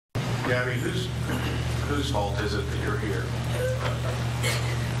Gabby, whose fault is it that you're here?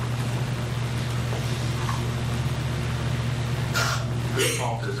 Whose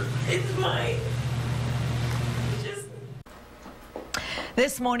fault is it? It's mine.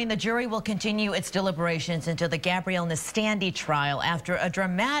 This morning, the jury will continue its deliberations into the Gabrielle Nestande trial after a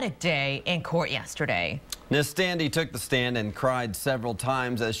dramatic day in court yesterday. Nestande took the stand and cried several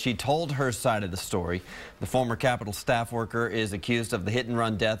times as she told her side of the story. The former Capitol staff worker is accused of the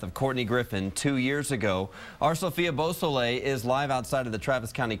hit-and-run death of Courtney Griffin 2 years ago. Our Sophia Beausoleil is live outside of the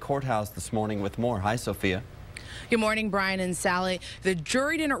Travis County Courthouse this morning with more. Hi, Sophia. Good morning, Brian and Sally. The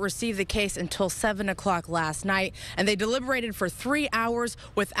jury didn't receive the case until 7 o'clock last night, and they deliberated for 3 hours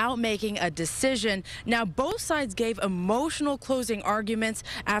without making a decision. Now, both sides gave emotional closing arguments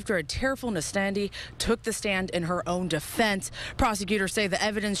after a tearful Nestande took the stand in her own defense. Prosecutors say the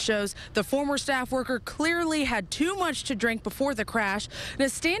evidence shows the former staff worker clearly had too much to drink before the crash.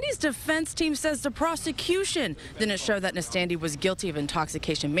 Nestande's defense team says the prosecution didn't show that Nestande was guilty of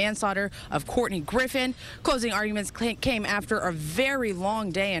intoxication manslaughter of Courtney Griffin. Closing arguments came after a very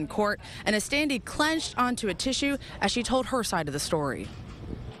long day in court, and Nestande clenched onto a tissue as she told her side of the story.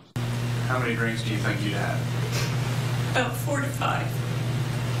 How many drinks do you think you'd had? About 4 to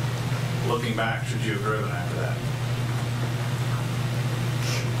 5. Looking back, should you have driven after that?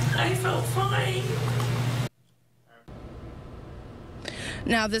 I felt fine.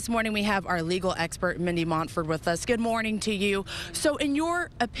 Now, this morning we have our legal expert, Mindy Montford, with us. Good morning to you. So in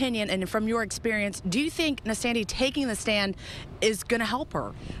your opinion and from your experience, do you think Nestande taking the stand is going to help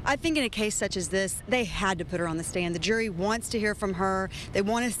her? I think in a case such as this, they had to put her on the stand. The jury wants to hear from her. They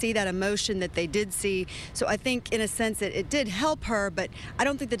want to see that emotion that they did see. So I think in a sense it did help her, but I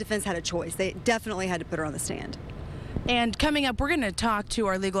don't think the defense had a choice. They definitely had to put her on the stand. And coming up, we're going to talk to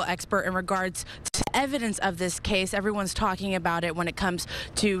our legal expert in regards to evidence of this case. Everyone's talking about it when it comes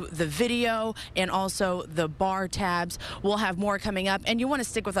to the video and also the bar tabs. We'll have more coming up, and you want to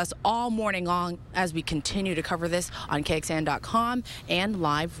stick with us all morning long as we continue to cover this on KXAN.com and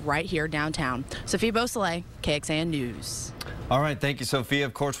live right here downtown. Sophia Beausoleil, KXAN News. All right, thank you, Sophia.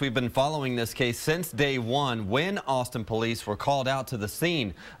 Of course, we've been following this case since day one when Austin police were called out to the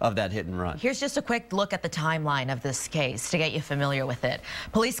scene of that hit and run. Here's just a quick look at the timeline of this case to get you familiar with it.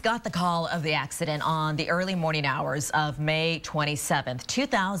 Police got the call of the accident on the early morning hours of May 27th,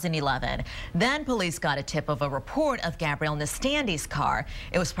 2011. Then police got a tip of a report of Gabrielle Nestande's car.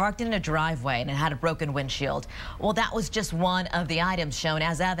 It was parked in a driveway and it had a broken windshield. Well, that was just one of the items shown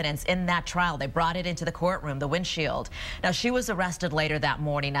as evidence in that trial. They brought it into the courtroom, the windshield. Now, she was arrested later that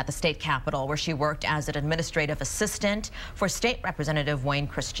morning at the state capitol, where she worked as an administrative assistant for State Representative Wayne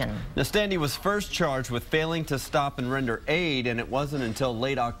Christian. Nestande was first charged with failing to stop and render aid, and it wasn't until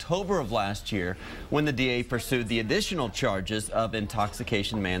late October of last year when the DA pursued the additional charges of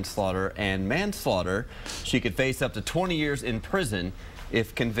intoxication manslaughter and manslaughter. She could face up to 20 years in prison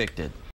if convicted.